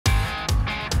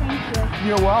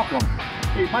You're welcome.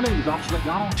 Hey, my name is Officer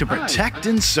McDonald. To protect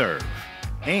and serve,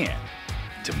 and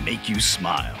to make you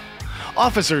smile.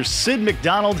 Officer Sid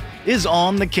McDonald is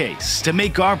on the case to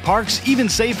make our parks even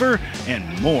safer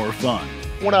and more fun.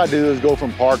 What I do is go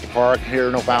from park to park here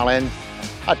in O'Fallon.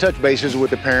 I touch bases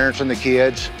with the parents and the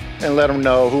kids and let them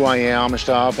know who I am and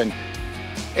stuff. And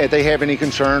if they have any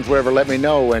concerns, whatever, let me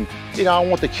know. And, you know, I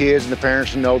want the kids and the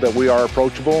parents to know that we are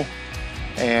approachable.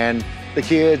 And the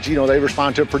kids, you know, they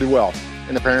respond to it pretty well.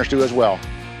 And the parents do as well.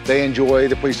 They enjoy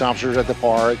the police officers at the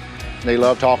park. They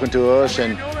love talking to us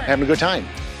and having a good time.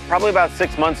 Probably about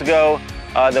 6 months ago,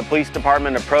 the police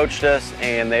department approached us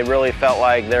and they really felt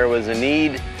like there was a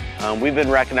need. We've been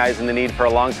recognizing the need for a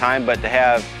long time, but to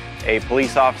have a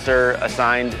police officer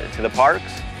assigned to the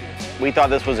parks, we thought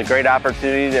this was a great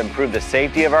opportunity to improve the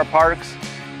safety of our parks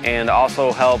and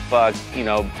also help, you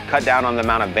know, cut down on the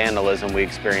amount of vandalism we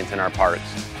experience in our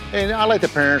parks. And I let the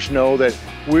parents know that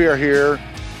we are here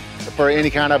for any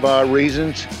kind of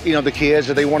reasons. You know, the kids,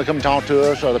 if they want to come talk to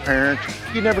us, or the parents,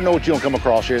 you never know what you'll come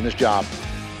across here in this job.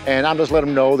 And I'm just letting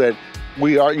them know that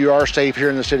you are safe here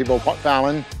in the city of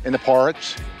O'Fallon, in the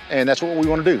parks, and that's what we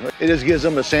want to do. It just gives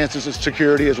them a sense of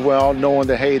security as well, knowing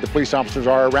that, hey, the police officers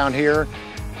are around here.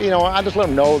 You know, I just let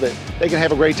them know that they can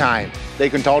have a great time. They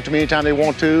can talk to me anytime they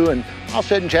want to, and I'll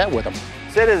sit and chat with them.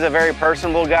 Sid is a very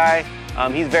personable guy.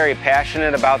 He's very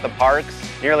passionate about the parks.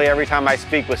 Nearly every time I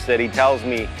speak with Sid, he tells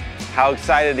me how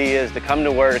excited he is to come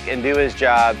to work and do his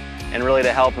job and really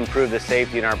to help improve the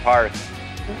safety in our parks.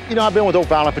 You know, I've been with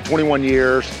O'Fallon for 21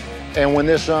 years, and when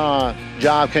this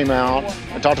job came out,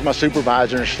 I talked to my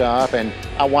supervisor and stuff, and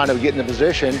I wound up getting the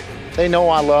position. They know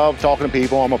I love talking to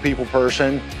people. I'm a people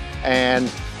person,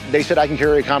 and they said I can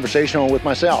carry a conversation on with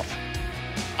myself.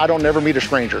 I don't never meet a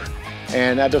stranger,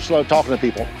 and I just love talking to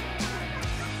people.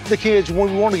 The kids,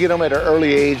 when we want to get them at an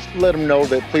early age, let them know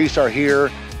that police are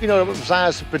here, you know,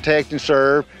 besides to protect and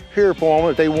serve, here for them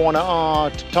if they want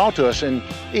to talk to us and,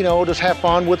 you know, just have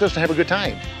fun with us and have a good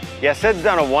time. Yeah, Sid's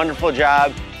done a wonderful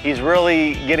job. He's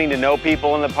really getting to know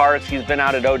people in the parks. He's been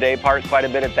out at O'Day Park quite a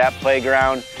bit at that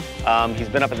playground. He's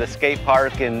been up at the skate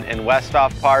park in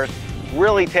Westhoff Park,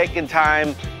 really taking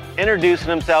time, introducing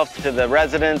himself to the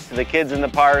residents, to the kids in the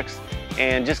parks,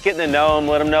 and just getting to know him,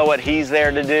 let him know what he's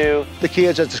there to do. The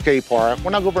kids at the skate park,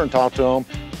 when I go over and talk to them,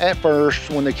 at first,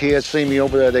 when the kids see me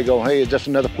over there, they go, hey, it's just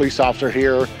another police officer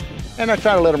here. And I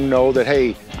try to let them know that,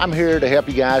 hey, I'm here to help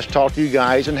you guys, talk to you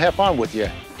guys, and have fun with you.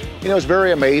 You know, it's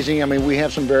very amazing. I mean, we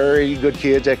have some very good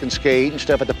kids that can skate and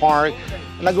stuff at the park.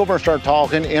 And I go over and start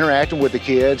talking, interacting with the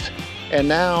kids. And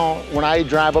now, when I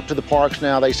drive up to the parks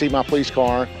now, they see my police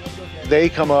car. They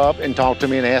come up and talk to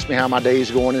me and ask me how my day's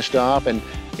going and stuff. And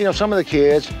you know, some of the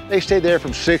kids, they stay there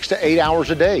from 6 to 8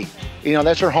 hours a day. You know,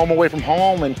 that's their home away from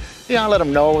home. And, you know, I let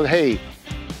them know, hey,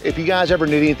 if you guys ever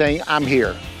need anything, I'm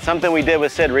here. Something we did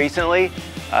with Sid recently,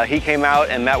 he came out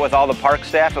and met with all the park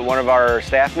staff at one of our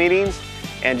staff meetings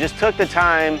and just took the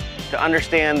time to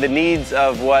understand the needs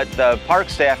of what the park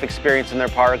staff experience in their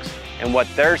parks and what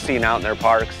they're seeing out in their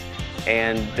parks,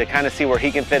 and to kind of see where he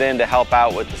can fit in to help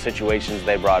out with the situations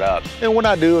they brought up. And what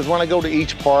I do is when I go to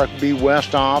each park, be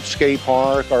Westhoff, skate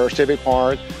park, or Civic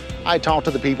Park, I talk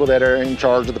to the people that are in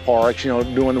charge of the parks, you know,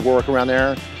 doing the work around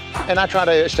there, and I try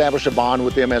to establish a bond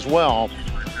with them as well,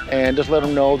 and just let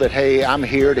them know that, hey, I'm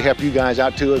here to help you guys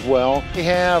out too as well. We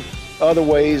have other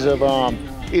ways of,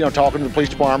 you know, talking to the police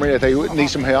department if they need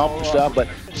some help and stuff, but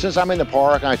since I'm in the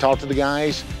park and I talk to the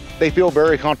guys, they feel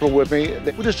very comfortable with me.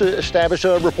 We just establish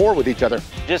a rapport with each other.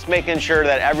 Just making sure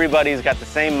that everybody's got the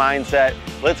same mindset.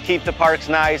 Let's keep the parks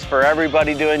nice for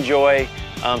everybody to enjoy,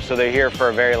 so they're here for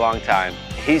a very long time.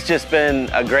 He's just been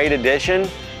a great addition,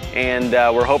 and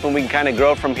we're hoping we can kind of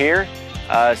grow from here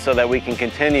so that we can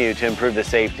continue to improve the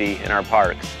safety in our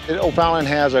parks. O'Fallon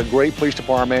has a great police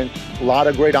department, a lot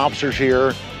of great officers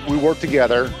here. We work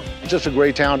together. It's just a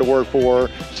great town to work for,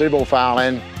 City of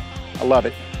O'Fallon. I love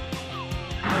it.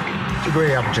 It's a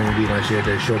great opportunity, like I said,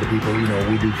 to show the people, you know,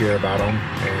 we do care about them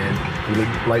and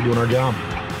we like doing our job.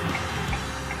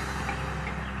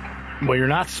 Well, you're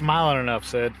not smiling enough,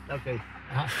 Sid. Okay,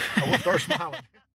 I will start smiling.